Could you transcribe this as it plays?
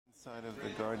Side of the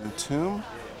garden tomb.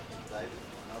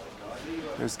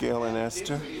 There's Gail and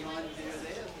Esther.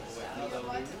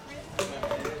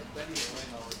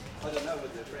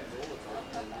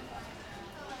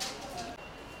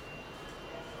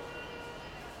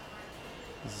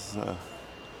 This is the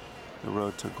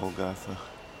road to Golgotha,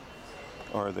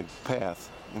 or the path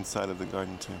inside of the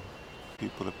garden tomb.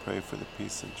 People to pray for the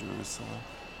peace of Jerusalem.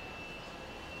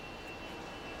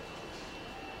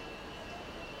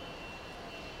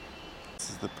 This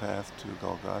is the path to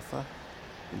Golgotha,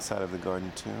 inside of the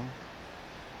garden tomb.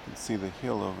 You can see the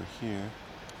hill over here.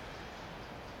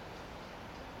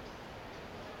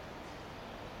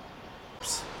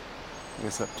 I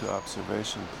guess up to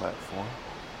observation platform.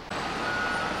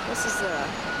 This is the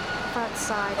front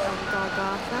side of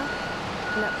Golgotha,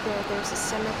 and up there there's a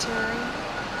cemetery.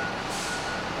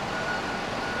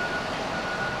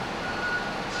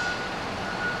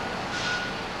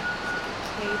 There's a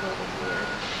cave over here.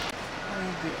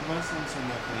 The Muslims are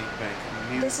not going to eat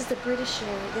bacon. This is the British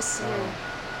area. This is okay,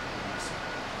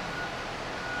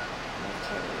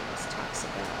 this talks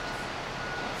about.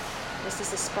 This is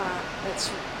the spot that's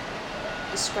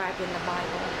described in the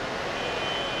Bible.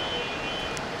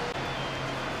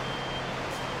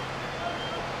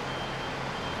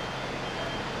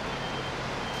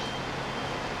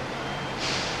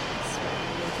 So,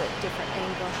 a different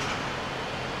angle.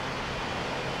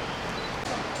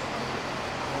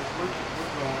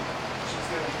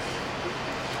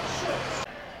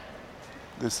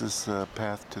 This is the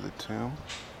path to the tomb.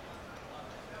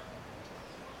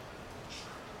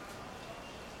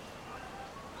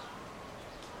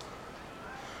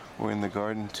 We're in the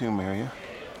garden tomb area.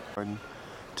 Garden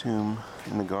tomb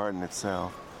in the garden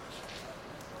itself.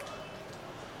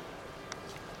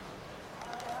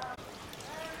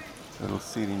 Little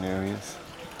seating areas.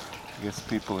 I guess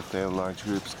people, if they have large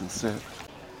groups, can sit.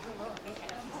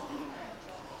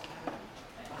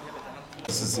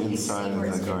 This is inside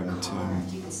of the garden tomb.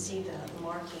 You can see the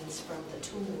markings from the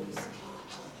tools,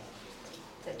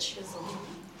 the chisel.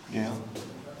 Yeah.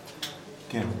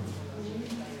 Again.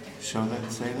 Show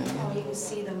that, say that Oh, again. you can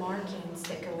see the markings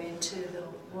that go into the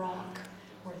rock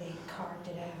where they carved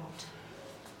it out.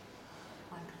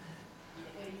 Like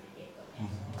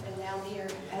that. And now here,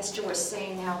 Esther was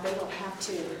saying how they don't have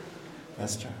to.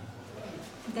 Esther.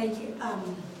 They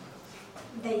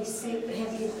say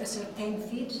have it a certain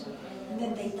feet, and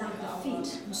then they dug the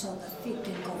feet, so the feet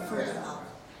can go further out.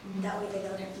 That way they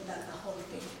don't have to dug the whole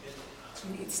thing,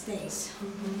 and it stays.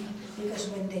 Because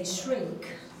when they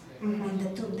shrink, in the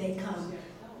tomb they come,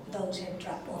 those have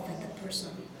dropped off at the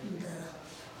person, the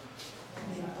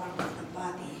main part of the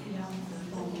body,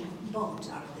 the bones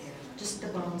are there. Just the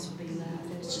bones will be left,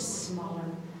 it's just smaller.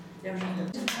 The reason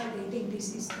why they think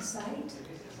this is the site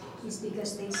is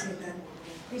because they said that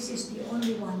this is the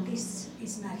only one, this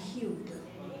is not hewed.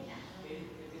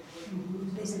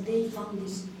 They said they found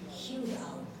this hewed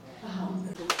out. I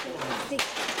think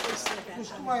they said that.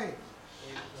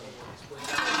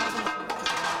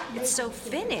 It's so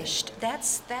finished. That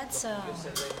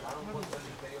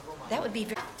would be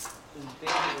very.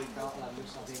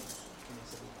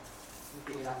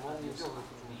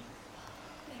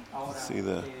 See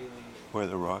where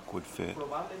the rock would fit.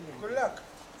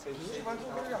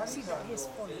 See that his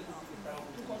falling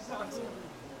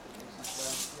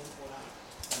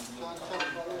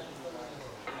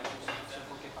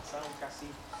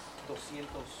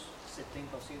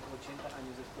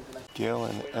Gail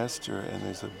and Esther, and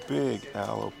there's a big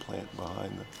aloe plant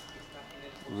behind them.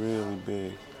 Really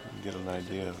big. You can get an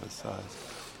idea of the size.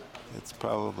 It's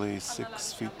probably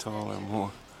 6 feet tall or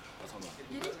more.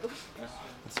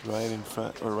 It's right in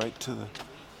front, or right to the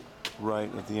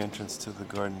right of the entrance to the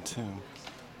garden tomb.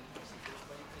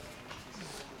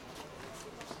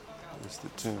 There's the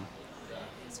tomb.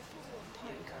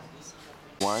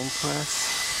 Wine press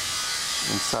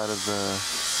inside of the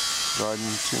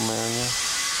garden tomb area.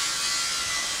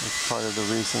 It's part of the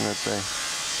reason that they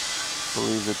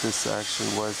believe that this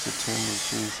actually was the tomb of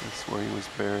Jesus, where he was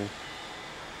buried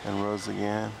and rose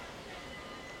again.